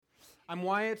I'm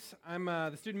Wyatt. I'm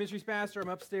the student ministries pastor. I'm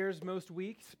upstairs most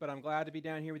weeks, but I'm glad to be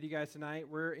down here with you guys tonight.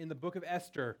 We're in the book of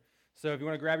Esther. So if you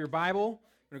want to grab your Bible,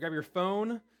 you want to grab your phone,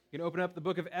 you can open up the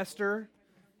book of Esther.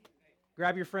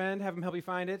 Grab your friend, have him help you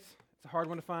find it. It's a hard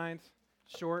one to find.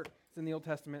 Short. It's in the Old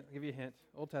Testament. I'll give you a hint.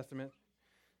 Old Testament.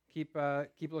 Keep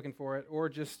looking for it, or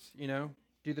just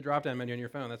do the drop-down menu on your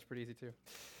phone. That's pretty easy too.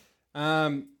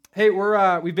 Hey,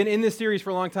 we've been in this series for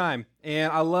a long time, and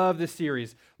I love this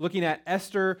series. Looking at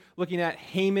Esther, looking at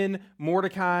Haman,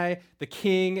 Mordecai, the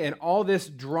king, and all this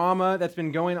drama that's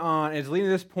been going on, and it's leading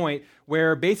to this point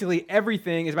where basically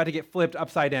everything is about to get flipped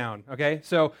upside down, okay?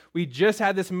 So we just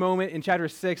had this moment in chapter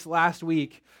 6 last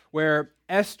week where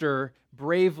Esther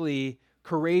bravely,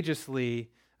 courageously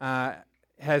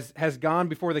has gone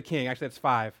before the king. Actually, that's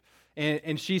 5.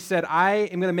 And she said, I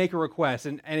am going to make a request.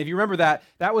 And if you remember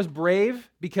that was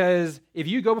brave, because if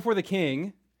you go before the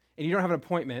king and you don't have an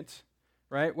appointment,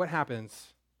 right, what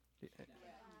happens?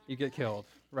 You get killed,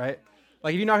 right?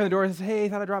 Like if you knock on the door and say, hey,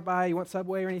 thought I'd drop by, you want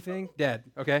Subway or anything? Dead,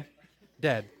 okay?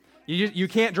 Dead. You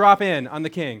can't drop in on the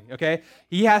king, okay?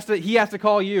 He has to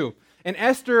call you. And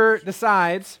Esther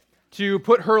decides to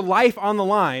put her life on the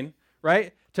line,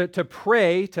 right, to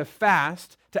pray, to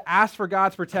fast, to ask for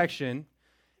God's protection,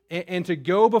 and to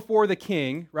go before the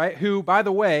king, right, who, by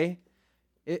the way,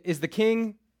 is the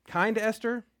king kind to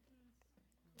Esther?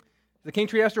 Does the king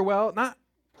treat Esther well?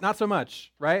 Not so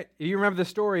much, right? If you remember the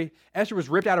story, Esther was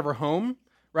ripped out of her home,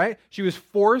 right? She was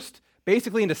forced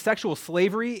basically into sexual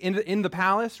slavery in the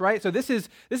palace, right? So this is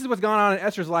what's going on in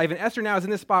Esther's life, and Esther now is in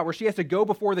this spot where she has to go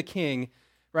before the king,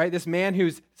 right, this man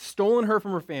who's stolen her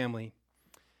from her family,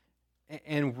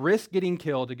 and risk getting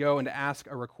killed to go and to ask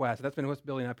a request. That's been what's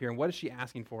building up here. And what is she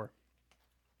asking for?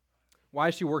 Why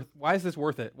is this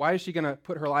worth it? Why is she going to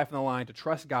put her life on the line to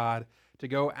trust God to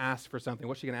go ask for something?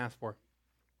 What's she going to ask for?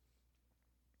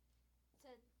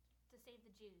 To save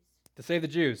the Jews. To save the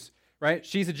Jews, right?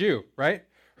 She's a Jew, right?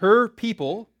 Her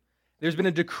people, there's been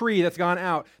a decree that's gone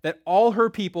out that all her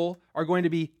people are going to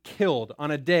be killed on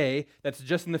a day that's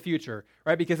just in the future,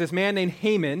 right? Because this man named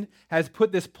Haman has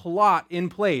put this plot in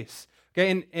place.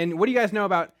 Okay, and what do you guys know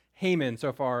about Haman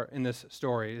so far in this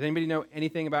story? Does anybody know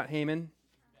anything about Haman?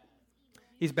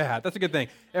 He's bad. That's a good thing.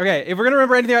 Okay, if we're going to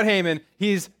remember anything about Haman,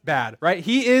 he's bad, right?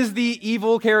 He is the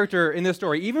evil character in this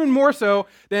story, even more so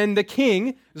than the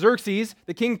king, Xerxes,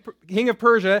 the king of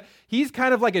Persia. He's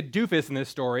kind of like a doofus in this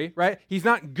story, right? He's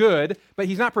not good, but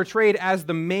he's not portrayed as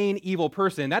the main evil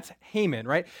person. That's Haman,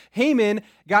 right? Haman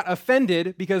got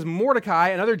offended because Mordecai,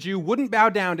 another Jew, wouldn't bow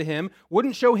down to him,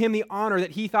 wouldn't show him the honor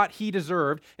that he thought he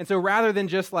deserved. And so rather than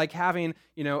just like having,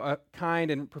 a kind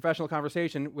and professional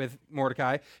conversation with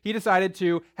Mordecai, he decided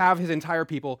to have his entire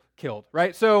people killed,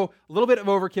 right? So a little bit of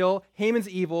overkill. Haman's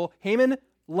evil. Haman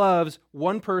loves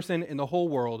one person in the whole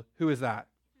world. Who is that?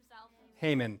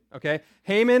 Haman, okay?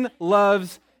 Haman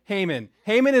loves Haman.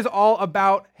 Haman is all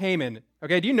about Haman,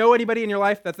 okay? Do you know anybody in your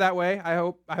life that's that way? I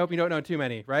hope you don't know too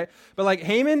many, right? But like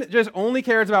Haman just only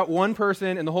cares about one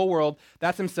person in the whole world.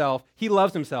 That's himself. He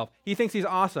loves himself. He thinks he's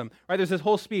awesome, right? There's this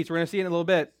whole speech. We're going to see it in a little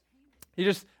bit.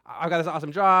 I've got this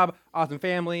awesome job, awesome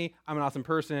family. I'm an awesome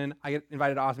person. I get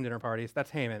invited to awesome dinner parties.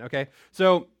 That's Haman, okay?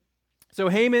 So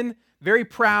Haman, very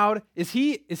proud. Is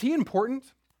he important?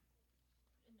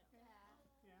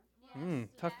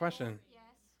 Tough question.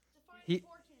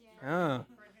 You're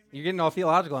getting all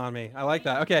theological on me. I like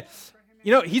that. Okay.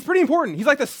 He's pretty important. He's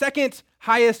like the second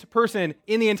highest person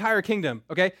in the entire kingdom,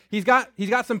 okay? He's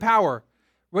got some power.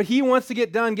 What he wants to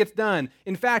get done gets done.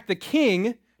 In fact, the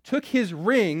king took his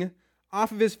ring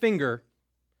off of his finger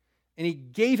and he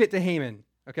gave it to Haman,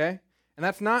 okay? And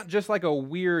that's not just like a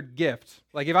weird gift.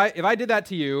 Like if I did that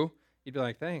to you, you'd be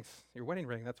like, thanks, your wedding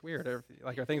ring, that's weird.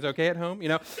 Are things okay at home,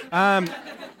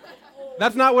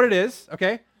 That's not what it is,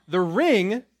 okay? The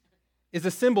ring is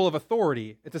a symbol of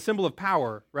authority. It's a symbol of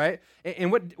power, right?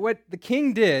 And what the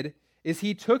king did is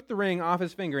he took the ring off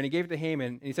his finger and he gave it to Haman,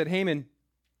 and he said, Haman,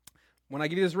 when I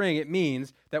give you this ring, it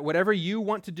means that whatever you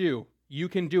want to do, you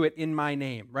can do it in my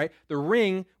name, right? The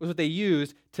ring was what they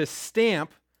used to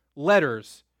stamp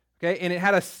letters, okay? And it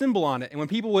had a symbol on it. And when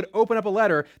people would open up a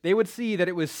letter, they would see that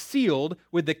it was sealed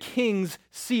with the king's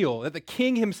seal, that the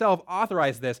king himself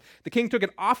authorized this. The king took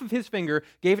it off of his finger,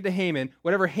 gave it to Haman.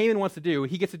 Whatever Haman wants to do,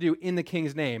 he gets to do in the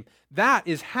king's name. That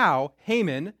is how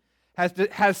Haman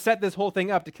has set this whole thing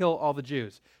up to kill all the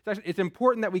Jews. It's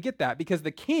important that we get that, because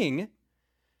the king,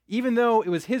 even though it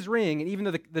was his ring, and even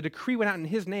though the decree went out in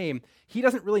his name, he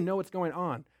doesn't really know what's going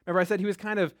on. Remember I said he was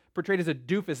kind of portrayed as a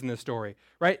doofus in this story,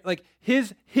 right? Like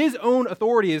his own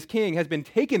authority as king has been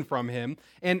taken from him,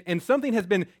 and something has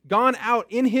been gone out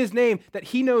in his name that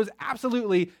he knows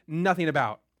absolutely nothing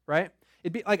about, right?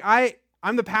 It'd be like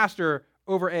I'm the pastor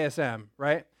over ASM,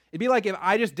 right? It'd be like if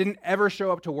I just didn't ever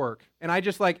show up to work and I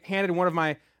just like handed one of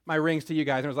my rings to you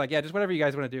guys and was like, yeah, just whatever you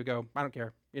guys want to do, go. I don't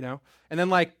care, you know? And then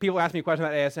like people ask me questions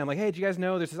about ASM, like, hey, do you guys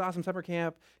know there's this awesome summer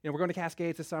camp? You know, we're going to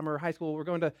Cascades this summer, high school, we're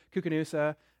going to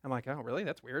Kookanusa. I'm like, oh, really?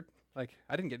 That's weird. Like,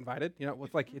 I didn't get invited. You know,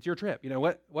 it's like, it's your trip. You know,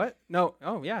 what? No.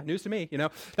 Oh, yeah, news to me. You know,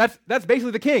 that's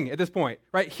basically the king at this point,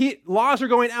 right? Laws are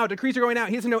going out, decrees are going out.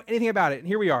 He doesn't know anything about it. And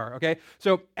here we are, okay?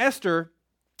 So Esther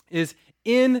is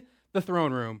in the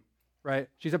throne room, right?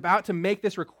 She's about to make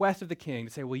this request of the king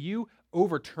to say, will you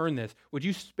overturn this? Would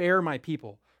you spare my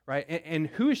people, right? And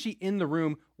who is she in the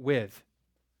room with?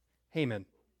 Haman.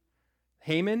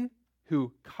 Haman,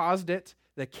 who caused it,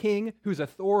 the king whose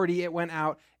authority it went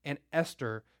out, and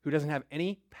Esther, who doesn't have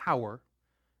any power,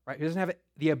 right? Who doesn't have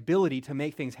the ability to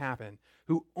make things happen,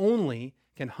 who only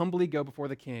can humbly go before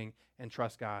the king and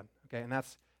trust God, okay? And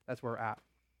that's where we're at.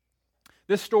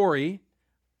 This story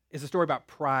is a story about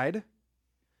pride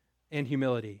and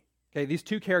humility. Okay, these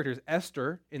two characters,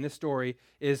 Esther in this story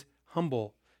is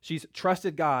humble. She's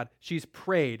trusted God. She's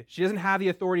prayed. She doesn't have the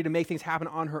authority to make things happen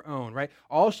on her own, right?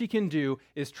 All she can do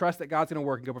is trust that God's going to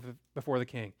work and go before the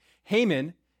king.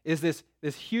 Haman is this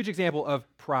huge example of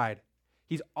pride.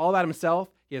 He's all about himself.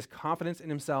 He has confidence in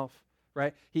himself,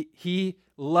 right? He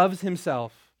loves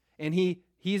himself, and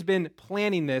he's been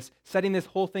planning this, setting this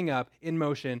whole thing up in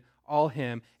motion, all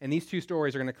him. And these two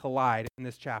stories are going to collide in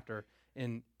this chapter,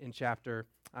 in chapter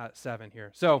 7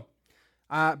 here. So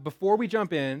before we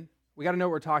jump in, we got to know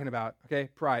what we're talking about, okay?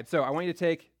 Pride. So I want you to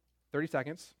take 30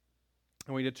 seconds.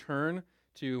 I want you to turn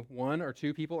to one or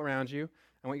two people around you.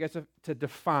 I want you guys to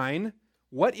define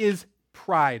what is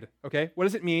pride, okay? What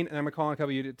does it mean? And I'm going to call on a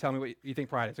couple of you to tell me what you think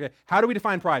pride is, okay? How do we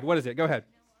define pride? What is it? Go ahead.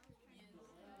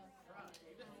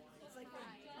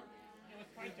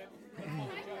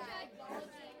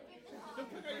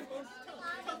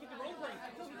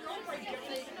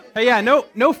 Hey, yeah,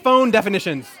 no phone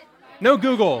definitions. No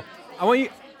Google. I want you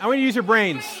to use your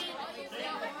brains.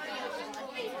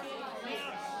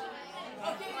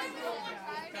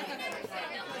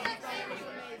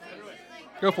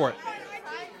 Go for it.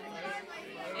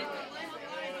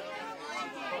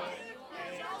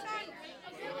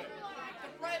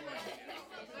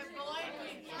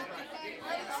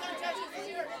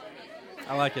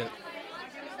 I like it.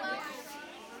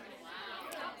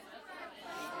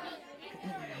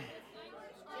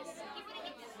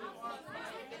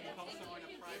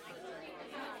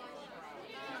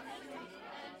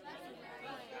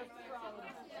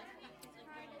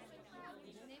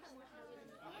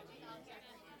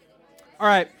 All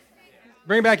right,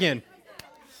 bring it back in.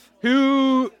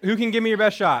 Who can give me your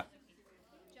best shot?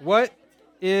 What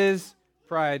is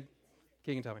pride?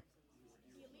 Can you tell me?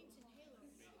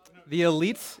 The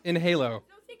elites in Halo.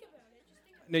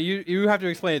 No, you have to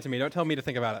explain it to me. Don't tell me to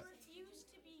think about it.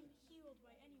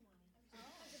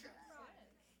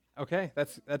 Okay,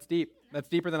 that's deep. That's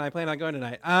deeper than I planned on going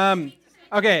tonight.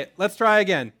 Okay, let's try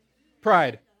again.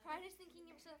 Pride. Pride is thinking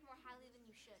of yourself more highly than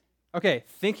you should. Okay,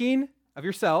 thinking of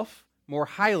yourself more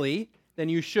highly than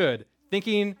you should.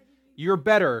 Thinking you're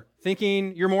better.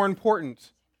 Thinking you're more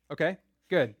important. Okay,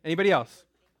 good. Anybody else?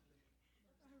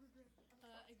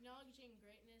 Acknowledging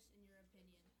greatness in your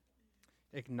opinion.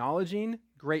 Acknowledging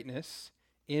greatness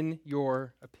in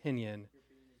your opinion.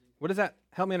 What does that,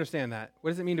 help me understand that.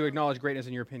 What does it mean to acknowledge greatness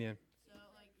in your opinion? So,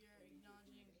 like, you're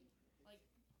acknowledging, like,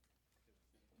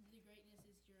 the greatness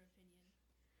is your opinion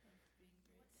of being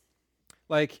great.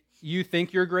 Like, you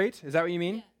think you're great? Is that what you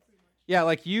mean? Yeah, pretty much. Yeah,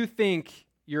 like you think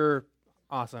you're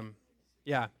awesome.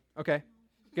 Yeah, okay,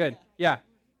 good. Yeah.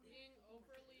 Being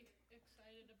overly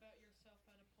excited about yourself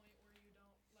at a point where you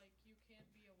don't, like, you can't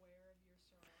be aware of your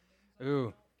surroundings. Like, Ooh.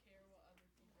 you don't care what other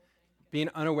people think. Being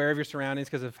unaware of your surroundings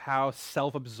because of how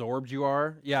self-absorbed you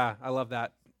are. Yeah, I love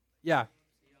that. Yeah.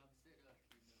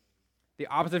 The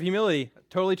opposite of humility.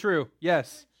 Totally true.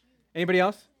 Yes. Anybody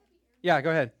else? Yeah, go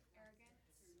ahead.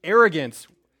 Arrogance.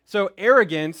 So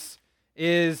arrogance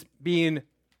is being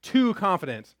too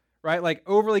confident, right? Like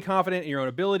overly confident in your own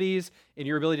abilities, in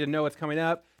your ability to know what's coming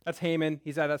up. That's Haman.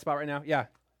 He's at that spot right now. Yeah.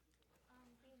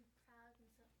 Being proud and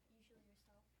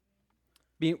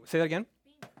usually yourself. Say that again.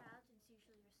 Being proud is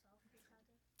usually yourself.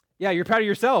 Yeah, you're proud of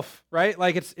yourself, right?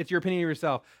 Like it's your opinion of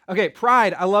yourself. Okay,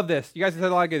 pride. I love this. You guys have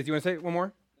said a lot of good. Do you want to say one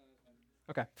more?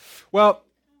 Okay. Well,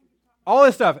 all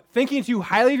this stuff, thinking too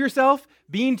highly of yourself,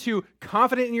 being too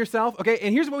confident in yourself. Okay,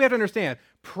 and here's what we have to understand.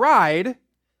 Pride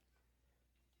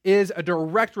is a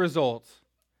direct result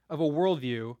of a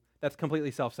worldview that's completely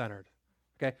self-centered.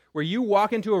 Okay, where you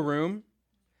walk into a room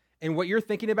and what you're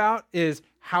thinking about is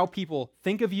how people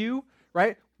think of you,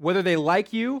 right? whether they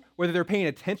like you, whether they're paying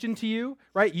attention to you,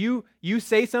 right? You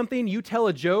say something, you tell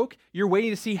a joke, you're waiting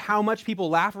to see how much people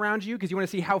laugh around you because you want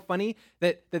to see how funny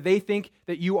that they think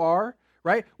that you are,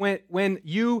 right? When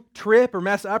you trip or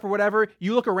mess up or whatever,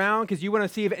 you look around because you want to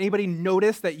see if anybody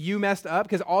noticed that you messed up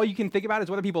because all you can think about is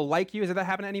whether people like you. Has that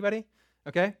happened to anybody?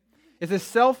 Okay? It's a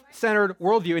self-centered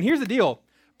worldview. And here's the deal.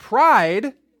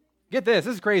 Pride, get this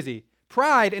is crazy.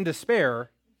 Pride and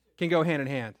despair can go hand in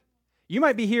hand. You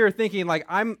might be here thinking like,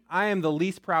 I am the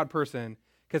least proud person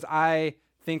because I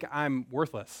think I'm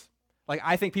worthless. Like,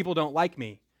 I think people don't like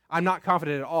me. I'm not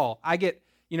confident at all. I get,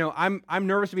 I'm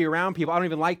nervous to be around people. I don't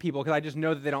even like people because I just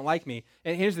know that they don't like me.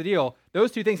 And here's the deal.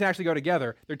 Those two things can actually go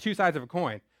together. They're two sides of a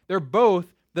coin. They're both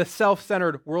the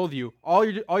self-centered worldview. All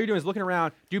you're doing is looking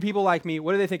around. Do people like me?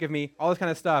 What do they think of me? All this kind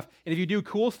of stuff. And if you do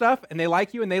cool stuff and they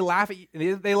like you and they laugh at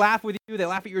you, they laugh with you, they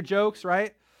laugh at your jokes,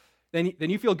 right? Then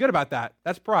you feel good about that.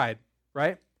 That's pride.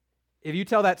 Right? If you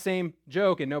tell that same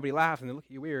joke and nobody laughs and they look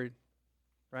at you weird,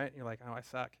 right? You're like, oh, I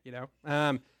suck,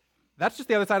 That's just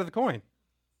the other side of the coin,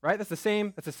 right? That's the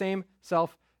same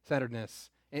self-centeredness.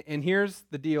 And here's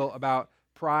the deal about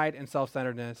pride and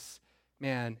self-centeredness.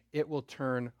 Man, it will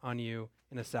turn on you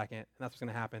in a second. And that's what's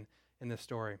going to happen in this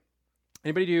story.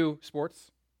 Anybody do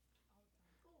sports?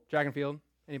 Track and field?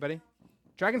 Anybody?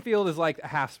 Track and field is like a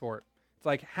half sport. It's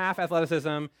like half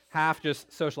athleticism, half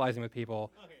just socializing with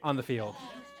people on the field,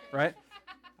 right?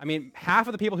 I mean, half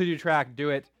of the people who do track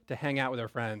do it to hang out with their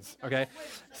friends, okay?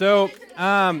 So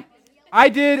I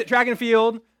did track and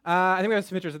field. I think we have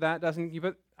some pictures of that.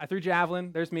 Dustin, I threw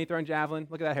javelin. There's me throwing javelin.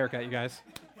 Look at that haircut, you guys.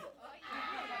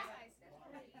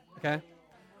 Okay.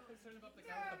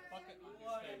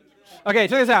 Okay,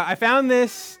 check this out. I found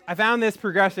this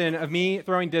progression of me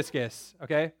throwing discus,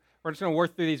 okay? We're just going to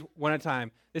work through these one at a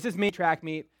time. This is me, track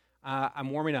meet.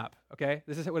 I'm warming up, okay?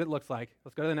 This is what it looks like.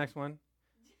 Let's go to the next one.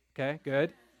 Okay,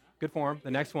 good. Good form.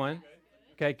 The next one.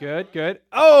 Okay, good.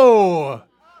 Oh!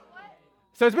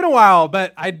 So it's been a while,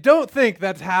 but I don't think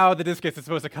that's how the discus is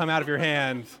supposed to come out of your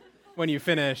hand when you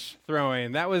finish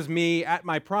throwing. That was me at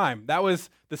my prime. That was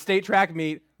the state track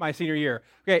meet my senior year.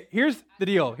 Okay, here's the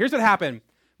deal. Here's what happened.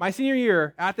 My senior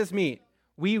year at this meet,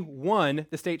 we won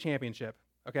the state championship.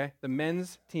 Okay, the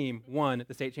men's team won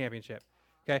the state championship.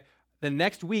 Okay, the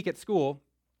next week at school,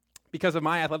 because of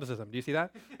my athleticism, do you see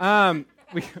that?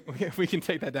 We can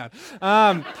take that down.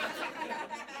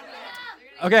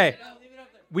 Okay,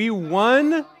 we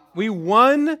won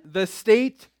the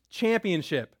state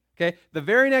championship. Okay, the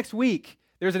very next week,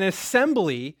 there's an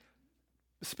assembly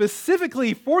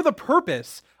specifically for the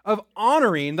purpose of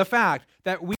honoring the fact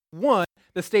that we won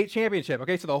the state championship.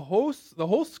 Okay, so the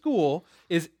whole school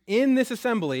is in this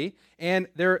assembly, and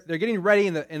they're getting ready,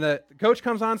 and the coach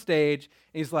comes on stage,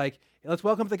 and he's like, let's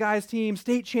welcome the guys' team,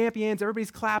 state champions.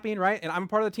 Everybody's clapping, right? And I'm a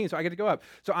part of the team, so I get to go up.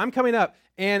 So I'm coming up,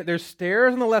 and there's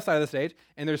stairs on the left side of the stage,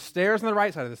 and there's stairs on the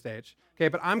right side of the stage. Okay,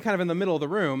 but I'm kind of in the middle of the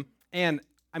room, and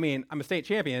I'm a state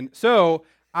champion, so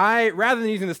rather than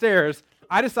using the stairs,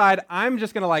 I decide I'm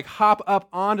just going to like hop up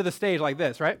onto the stage like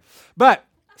this, right? But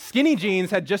skinny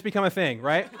jeans had just become a thing,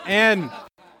 right? And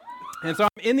so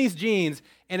I'm in these jeans,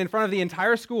 and in front of the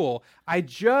entire school,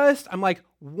 I'm like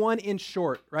 1 inch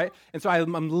short, right? And so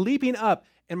I'm leaping up,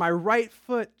 and my right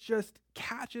foot just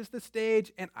catches the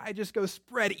stage, and I just go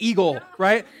spread eagle,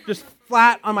 right? Just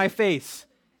flat on my face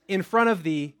in front of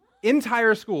the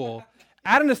entire school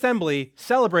at an assembly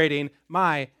celebrating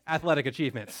my athletic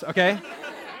achievements, okay?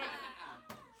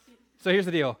 So here's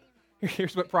the deal.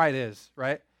 Here's what pride is,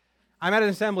 right? I'm at an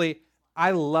assembly.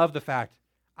 I love the fact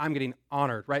I'm getting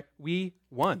honored, right? We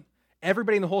won.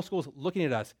 Everybody in the whole school is looking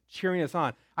at us, cheering us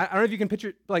on. I don't know if you can put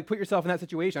yourself in that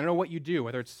situation. I don't know what you do,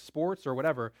 whether it's sports or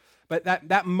whatever, but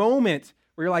that moment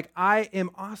where you're like, I am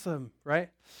awesome, right?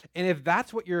 And if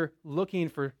that's what you're looking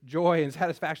for joy and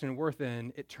satisfaction and worth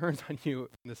in, it turns on you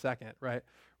in a second, right?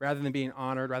 Rather than being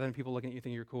honored, rather than people looking at you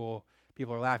thinking you're cool,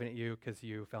 people are laughing at you because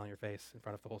you fell on your face in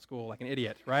front of the whole school like an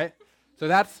idiot, right? So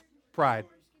that's pride,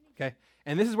 okay?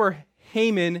 And this is where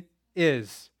Haman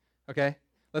is, okay?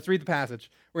 Let's read the passage.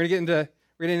 We're going to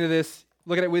get into this.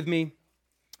 Look at it with me.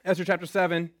 Esther chapter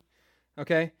 7,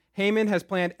 okay? Haman has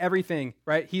planned everything,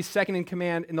 right? He's second in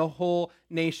command in the whole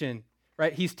nation,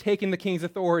 right? He's taken the king's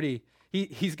authority.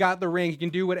 He's got the ring. He can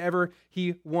do whatever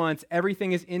he wants.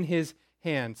 Everything is in his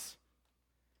hands.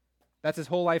 That's his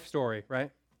whole life story,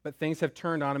 right? But things have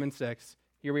turned on him in 6.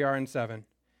 Here we are in 7. It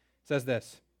says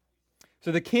this.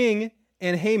 So the king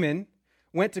and Haman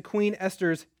went to Queen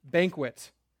Esther's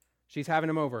banquet. She's having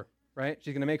him over, right?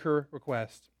 She's going to make her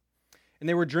request. And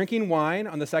they were drinking wine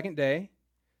on the second day.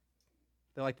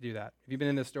 They like to do that. If you've been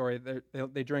in this story,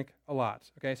 they drink a lot.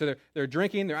 Okay, so they're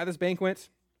drinking. They're at this banquet.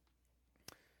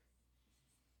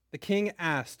 The king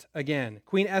asked again,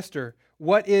 Queen Esther,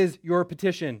 what is your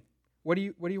petition? What do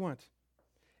you want?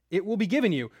 It will be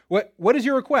given you. What is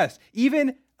your request?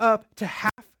 Even up to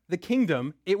half the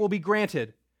kingdom, it will be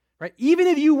granted. Right? Even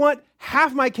if you want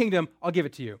half my kingdom, I'll give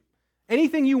it to you.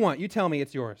 Anything you want, you tell me,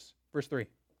 it's yours. Verse 3.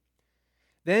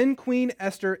 Then Queen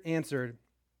Esther answered,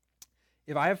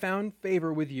 if I have found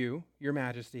favor with you, your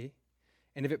majesty,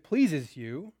 and if it pleases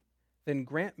you, then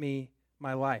grant me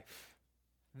my life.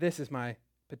 This is my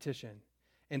petition,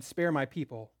 and spare my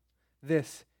people.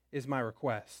 This is my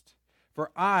request.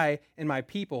 For I and my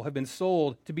people have been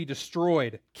sold to be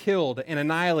destroyed, killed, and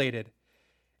annihilated.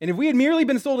 And if we had merely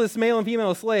been sold as male and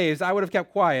female slaves, I would have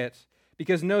kept quiet,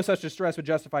 because no such distress would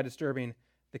justify disturbing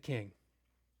the king.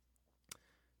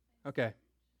 Okay.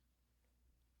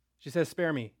 She says,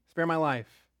 spare me, spare my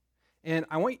life. And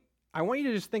I want you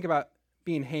to just think about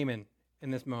being Haman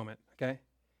in this moment, okay?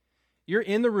 You're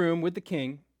in the room with the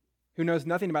king who knows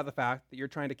nothing about the fact that you're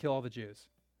trying to kill all the Jews,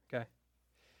 okay?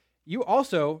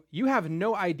 You have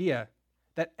no idea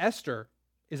that Esther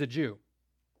is a Jew.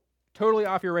 Totally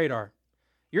off your radar.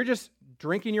 You're just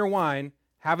drinking your wine,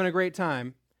 having a great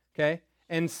time, okay?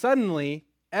 And suddenly,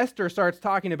 Esther starts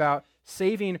talking about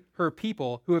saving her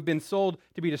people who have been sold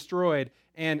to be destroyed.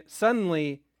 And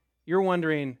suddenly, you're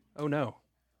wondering, oh no,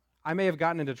 I may have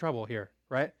gotten into trouble here,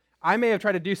 right? I may have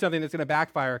tried to do something that's going to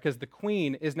backfire because the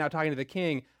queen is now talking to the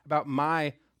king about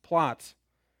my plot.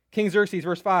 King Xerxes,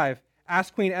 verse 5,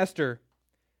 asked Queen Esther,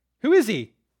 who is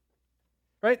he?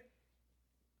 Right?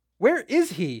 Where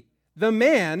is he, the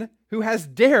man who has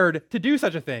dared to do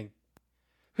such a thing?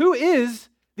 Who is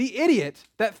the idiot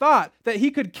that thought that he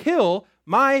could kill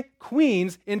my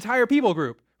queen's entire people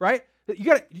group, right?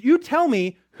 You tell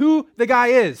me who the guy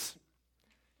is.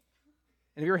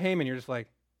 And if you're Haman, you're just like,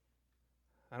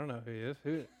 I don't know who he is.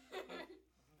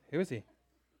 Who is he?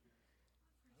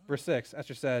 Verse 6,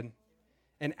 Esther said,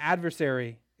 an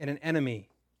adversary and an enemy,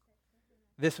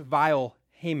 this vile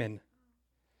Haman.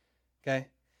 Okay?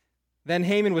 Then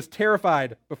Haman was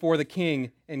terrified before the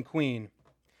king and queen.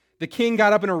 The king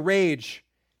got up in a rage.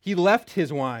 He left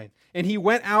his wine, and he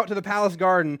went out to the palace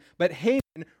garden. But Haman,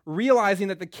 realizing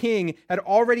that the king had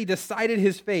already decided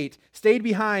his fate, stayed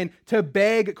behind to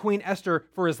beg Queen Esther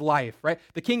for his life, right?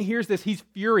 The king hears this. He's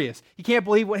furious. He can't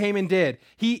believe what Haman did.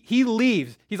 He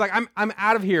leaves. He's like, I'm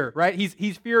out of here, right?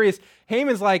 He's furious.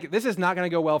 Haman's like, this is not going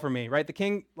to go well for me, right? The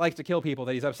king likes to kill people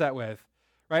that he's upset with,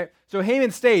 right? So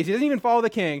Haman stays. He doesn't even follow the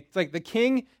king. It's like the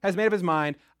king has made up his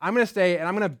mind. I'm going to stay and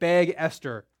I'm going to beg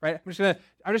Esther, right? I'm just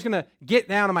going to get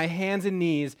down on my hands and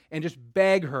knees and just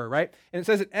beg her, right? And it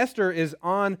says that Esther is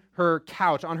on her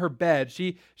couch, on her bed.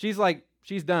 She's like,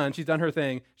 she's done. She's done her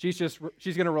thing. She's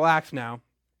going to relax now.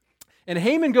 And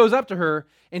Haman goes up to her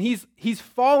and he's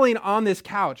falling on this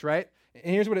couch, right?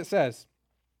 And here's what it says.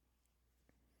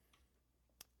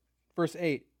 Verse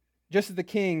 8. Just as the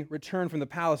king returned from the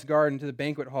palace garden to the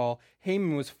banquet hall,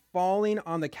 Haman was falling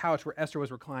on the couch where Esther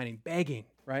was reclining, begging,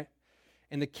 right?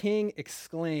 And the king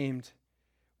exclaimed,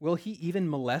 will he even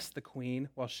molest the queen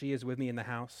while she is with me in the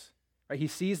house? Right? He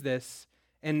sees this,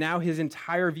 and now his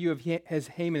entire view of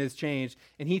Haman has changed,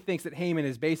 and he thinks that Haman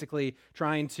is basically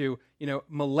trying to,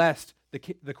 molest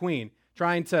the queen,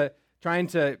 trying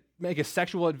to make a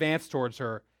sexual advance towards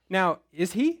her. Now,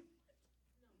 is he?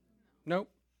 Nope,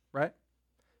 right?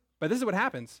 But this is what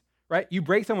happens, right? You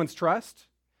break someone's trust.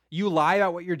 You lie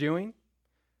about what you're doing,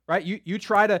 right? You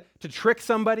try to trick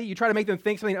somebody. You try to make them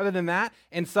think something other than that,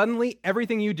 and suddenly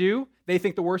everything you do, they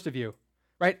think the worst of you,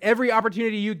 right? Every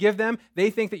opportunity you give them,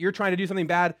 they think that you're trying to do something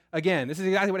bad again. This is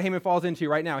exactly what Haman falls into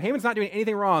right now. Haman's not doing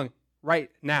anything wrong right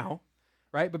now,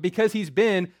 right? But because he's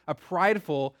been a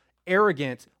prideful,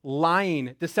 arrogant,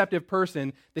 lying, deceptive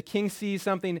person, the king sees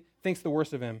something, thinks the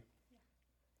worst of him.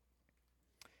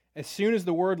 As soon as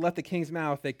the word left the king's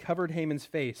mouth, they covered Haman's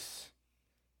face.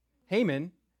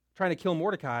 Haman, trying to kill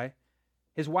Mordecai,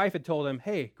 his wife had told him,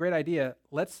 hey, great idea.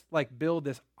 Let's build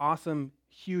this awesome,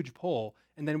 huge pole,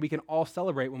 and then we can all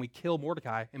celebrate when we kill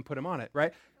Mordecai and put him on it,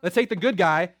 right? Let's take the good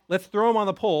guy, let's throw him on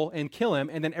the pole and kill him,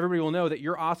 and then everybody will know that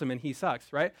you're awesome and he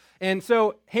sucks, right? And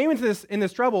so Haman's in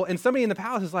this trouble, and somebody in the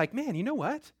palace is like, man, you know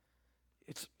what?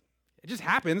 It just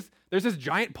happens. There's this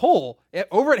giant pole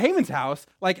over at Haman's house.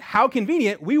 Like, how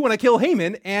convenient. We want to kill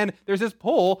Haman, and there's this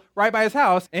pole right by his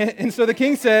house. And so the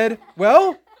king said,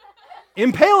 well,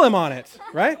 impale him on it,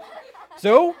 right?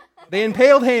 So they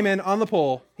impaled Haman on the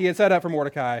pole he had set up for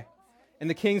Mordecai, and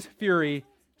the king's fury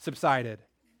subsided.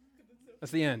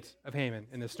 That's the end of Haman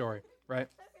in this story, right?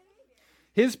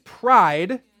 His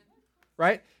pride,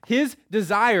 right? His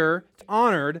desire to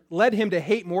honored led him to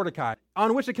hate Mordecai,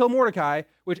 on which to kill Mordecai,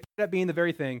 which ended up being the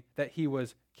very thing that he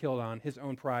was killed on. His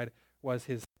own pride was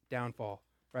his downfall,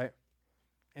 right?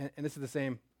 And this is the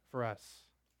same for us.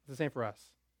 It's the same for us.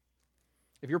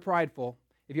 If you're prideful,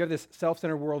 if you have this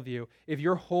self-centered worldview, if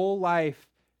your whole life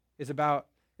is about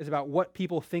what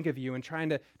people think of you and trying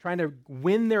to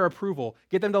win their approval,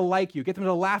 get them to like you, get them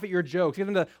to laugh at your jokes, get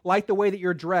them to like the way that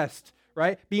you're dressed,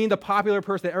 right? Being the popular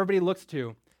person that everybody looks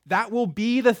to. That will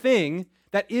be the thing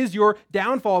that is your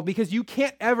downfall because you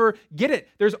can't ever get it.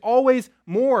 There's always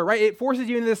more, right? It forces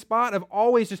you into this spot of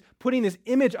always just putting this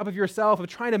image up of yourself, of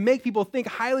trying to make people think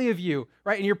highly of you,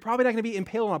 right? And you're probably not going to be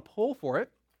impaled on a pole for it.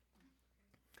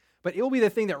 But it will be the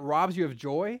thing that robs you of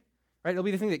joy, right? It'll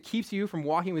be the thing that keeps you from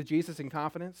walking with Jesus in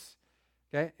confidence,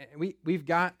 okay? And we've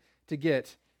got to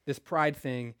get this pride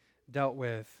thing dealt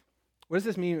with. What does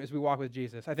this mean as we walk with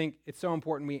Jesus? I think it's so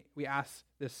important we ask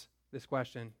this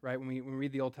question, right? When we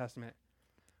read the Old Testament.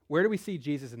 Where do we see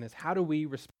Jesus in this? How do we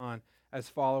respond as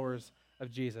followers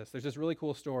of Jesus? There's this really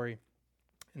cool story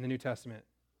in the New Testament,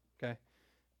 okay?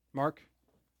 Mark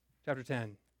chapter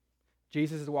 10.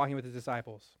 Jesus is walking with his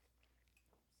disciples.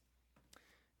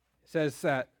 It says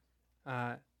that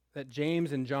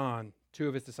James and John, two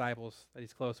of his disciples that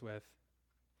he's close with,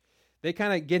 they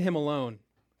kind of get him alone,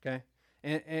 okay?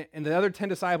 And the other 10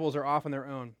 disciples are off on their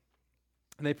own.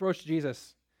 And they approach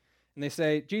Jesus, and they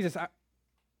say, Jesus,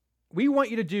 we want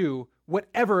you to do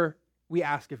whatever we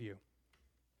ask of you.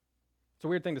 It's a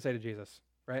weird thing to say to Jesus,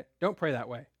 right? Don't pray that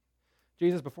way.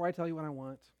 Jesus, before I tell you what I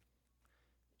want,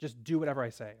 just do whatever I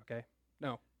say, okay?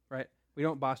 No, right? We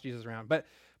don't boss Jesus around. But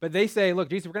they say, look,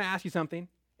 Jesus, we're going to ask you something,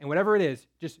 and whatever it is,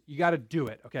 just you got to do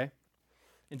it, okay?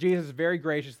 And Jesus very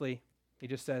graciously, he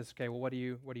just says, okay, well, what do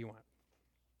you want?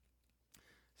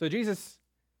 So Jesus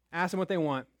asks them what they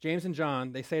want. James and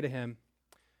John, they say to him,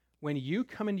 when you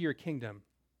come into your kingdom,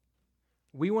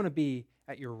 we want to be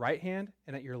at your right hand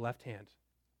and at your left hand,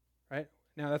 right?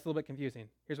 Now, that's a little bit confusing.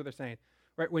 Here's what they're saying,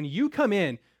 right? When you come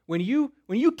in, when you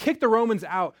kick the Romans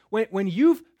out, when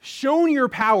you've shown your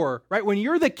power, right? When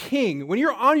you're the king, when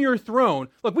you're on your throne,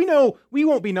 look, we know we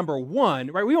won't be number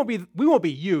one, right? We won't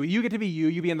be you. You get to be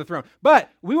you be on the throne. But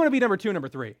we want to be number 2, number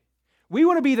 3. We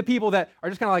want to be the people that are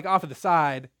just kind of like off to the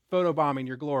side, photobombing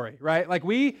your glory, right? Like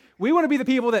we want to be the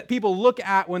people that people look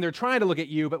at when they're trying to look at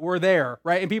you, but we're there,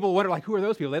 right? And people wonder, like, who are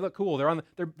those people? They look cool.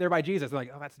 They're by Jesus. They're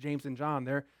like, oh, that's James and John.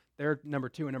 They're number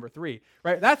 2 and number 3,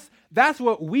 right? That's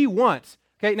what we want.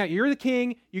 Okay, now you're the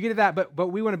king, you get to that,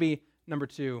 but we want to be number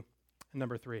 2 and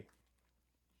number 3.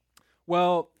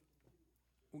 Well,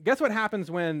 guess what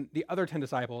happens when the other 10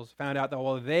 disciples found out that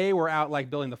while they were out like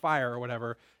building the fire or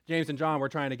whatever, James and John were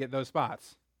trying to get those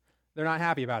spots. They're not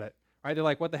happy about it. Right? They're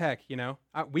like, what the heck,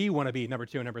 we want to be number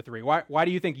 2 and number 3. Why do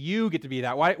you think you get to be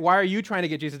that? Why are you trying to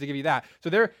get Jesus to give you that?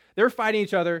 So they're fighting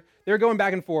each other. They're going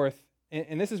back and forth.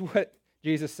 And this is what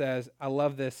Jesus says. I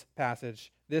love this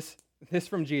passage. This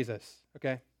from Jesus,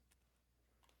 okay?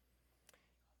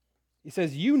 He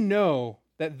says, you know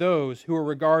that those who are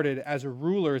regarded as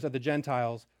rulers of the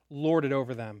Gentiles lord it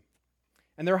over them,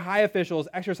 and their high officials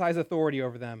exercise authority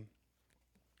over them,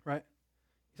 right?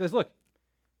 He says, look,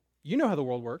 you know how the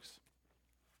world works.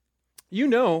 You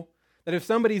know that if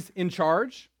somebody's in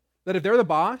charge, that if they're the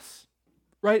boss,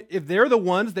 right, if they're the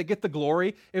ones that get the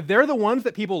glory, if they're the ones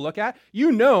that people look at,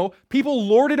 you know people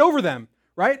lord it over them,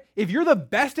 right? If you're the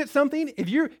best at something, if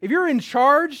you're in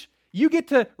charge, you get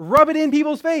to rub it in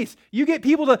people's face. You get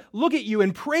people to look at you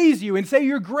and praise you and say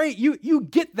you're great. You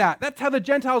get that. That's how the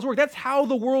Gentiles work. That's how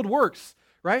the world works,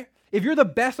 right? If you're the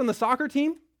best on the soccer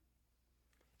team,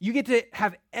 you get to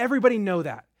have everybody know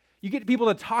that. You get people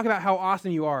to talk about how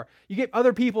awesome you are. You get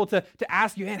other people to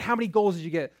ask you, man, how many goals did you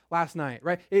get last night,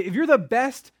 right? If you're the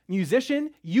best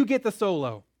musician, you get the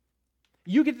solo.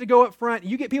 You get to go up front.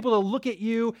 You get people to look at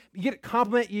you. You get to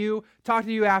compliment you, talk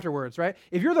to you afterwards, right?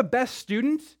 If you're the best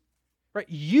student, right,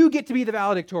 you get to be the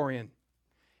valedictorian.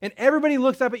 And everybody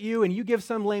looks up at you and you give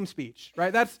some lame speech,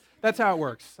 right? That's how it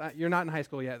works. You're not in high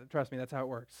school yet. Trust me, that's how it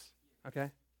works,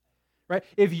 okay? Right?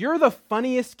 If you're the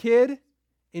funniest kid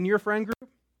in your friend group,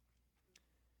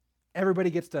 everybody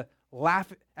gets to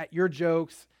laugh at your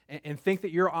jokes and think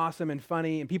that you're awesome and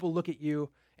funny, and people look at you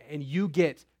and you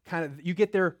get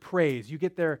their praise, you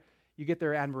get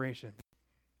their admiration.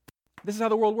 This is how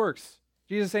the world works.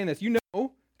 Jesus is saying this. You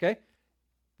know, okay?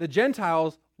 The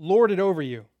Gentiles lord it over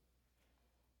you.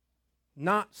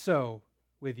 Not so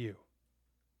with you.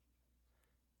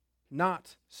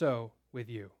 Not so with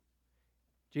you.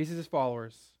 Jesus'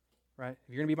 followers, right? If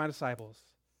you're going to be my disciples,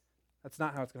 that's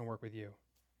not how it's going to work with you.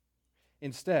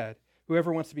 Instead,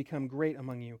 whoever wants to become great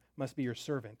among you must be your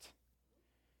servant.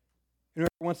 And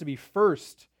whoever wants to be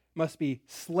first must be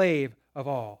slave of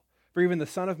all. For even the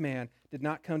Son of Man did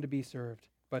not come to be served,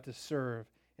 but to serve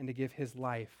and to give his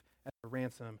life as a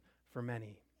ransom for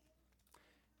many.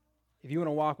 If you want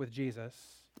to walk with Jesus,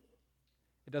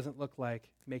 it doesn't look like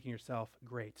making yourself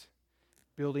great,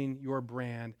 building your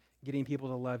brand, getting people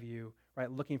to love you,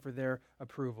 right? Looking for their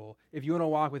approval. If you want to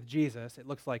walk with Jesus, it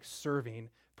looks like serving,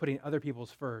 putting other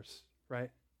people's first,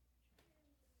 right?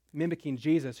 Mimicking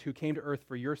Jesus, who came to earth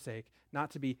for your sake,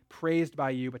 not to be praised by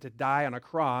you, but to die on a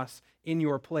cross in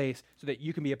your place so that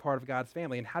you can be a part of God's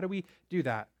family. And how do we do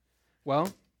that? Well,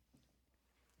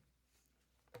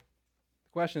 the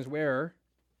question is where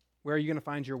are you going to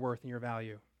find your worth and your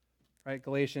value? Right?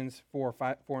 Galatians 4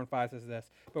 and 5 says this.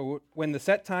 But when the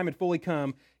set time had fully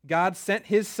come, God sent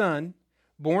his Son,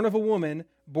 born of a woman,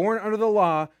 born under the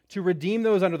law, to redeem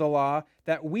those under the law,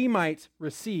 that we might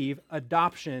receive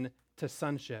adoption to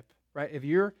sonship. Right? If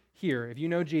you're here, if you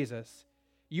know Jesus,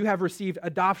 you have received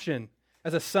adoption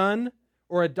as a son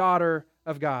or a daughter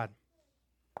of God.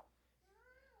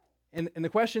 And the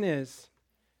question is,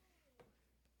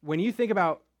 when you think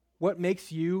about what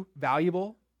makes you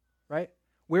valuable, right?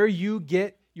 Where you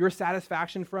get your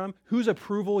satisfaction from, whose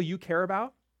approval you care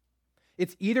about,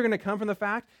 it's either going to come from the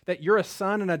fact that you're a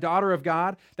son and a daughter of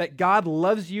God, that God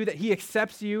loves you, that he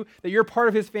accepts you, that you're part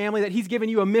of his family, that he's given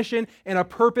you a mission and a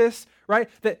purpose, right?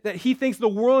 That he thinks the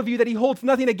world of you, that he holds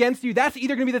nothing against you. That's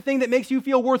either going to be the thing that makes you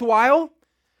feel worthwhile,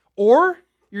 or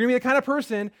you're going to be the kind of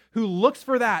person who looks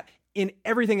for that in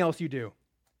everything else you do.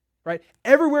 Right?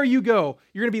 Everywhere you go,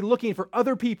 you're going to be looking for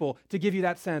other people to give you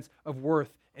that sense of worth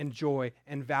and joy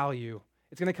and value.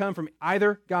 It's going to come from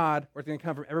either God or it's going to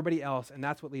come from everybody else, and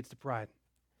that's what leads to pride.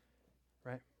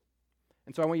 Right?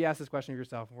 And so I want you to ask this question of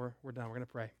yourself. We're done. We're going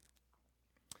to pray.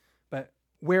 But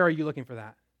where are you looking for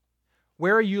that?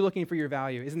 Where are you looking for your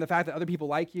value? Isn't the fact that other people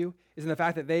like you? Isn't the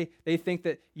fact that they think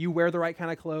that you wear the right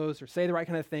kind of clothes or say the right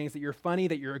kind of things, that you're funny,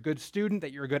 that you're a good student,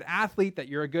 that you're a good athlete, that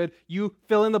you're a good, you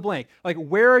fill in the blank. Like,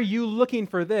 where are you looking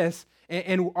for this?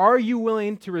 And are you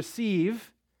willing to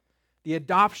receive the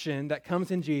adoption that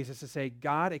comes in Jesus to say,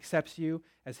 God accepts you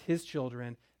as his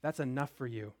children. That's enough for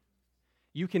you.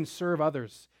 You can serve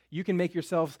others. You can make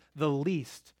yourselves the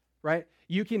least, right?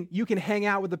 You can hang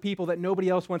out with the people that nobody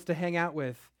else wants to hang out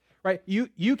with. Right?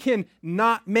 You can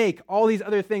not make all these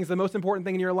other things the most important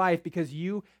thing in your life because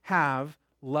you have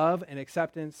love and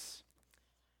acceptance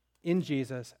in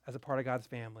Jesus as a part of God's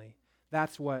family.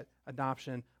 That's what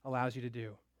adoption allows you to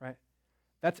do, right?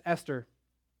 That's Esther.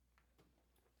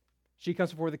 She comes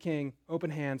before the king,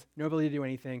 open hands, no ability to do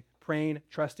anything, praying,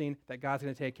 trusting that God's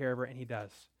going to take care of her, and he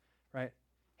does, right?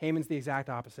 Haman's the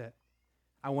exact opposite.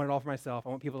 I want it all for myself. I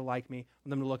want people to like me. I want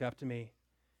them to look up to me.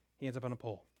 He ends up on a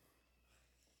pole.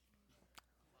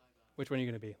 Which one are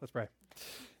you going to be? Let's pray.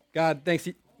 God, thanks.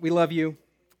 We love you.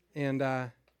 And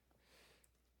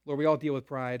Lord, we all deal with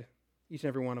pride, each and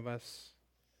every one of us.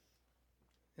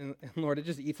 And Lord, it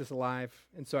just eats us alive.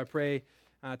 And so I pray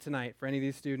tonight for any of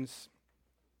these students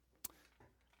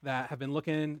that have been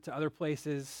looking to other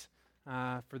places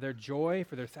for their joy,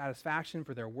 for their satisfaction,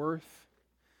 for their worth.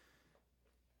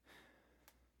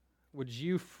 Would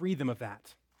you free them of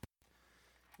that?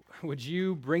 Would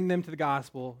you bring them to the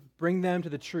gospel, bring them to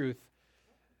the truth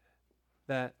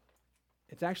that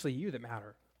it's actually you that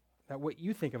matter, that what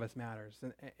you think of us matters.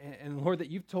 And Lord, that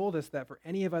you've told us that for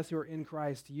any of us who are in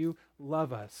Christ, you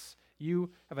love us.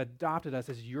 You have adopted us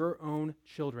as your own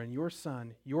children, your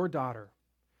son, your daughter.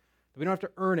 That we don't have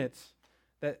to earn it,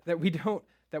 that we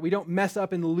don't mess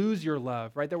up and lose your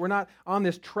love, right? That we're not on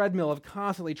this treadmill of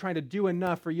constantly trying to do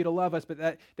enough for you to love us, but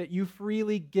that you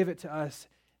freely give it to us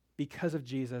because of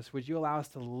Jesus. Would you allow us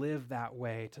to live that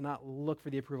way, to not look for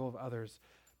the approval of others,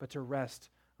 but to rest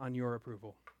on your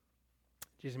approval?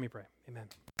 In Jesus, we pray. Amen.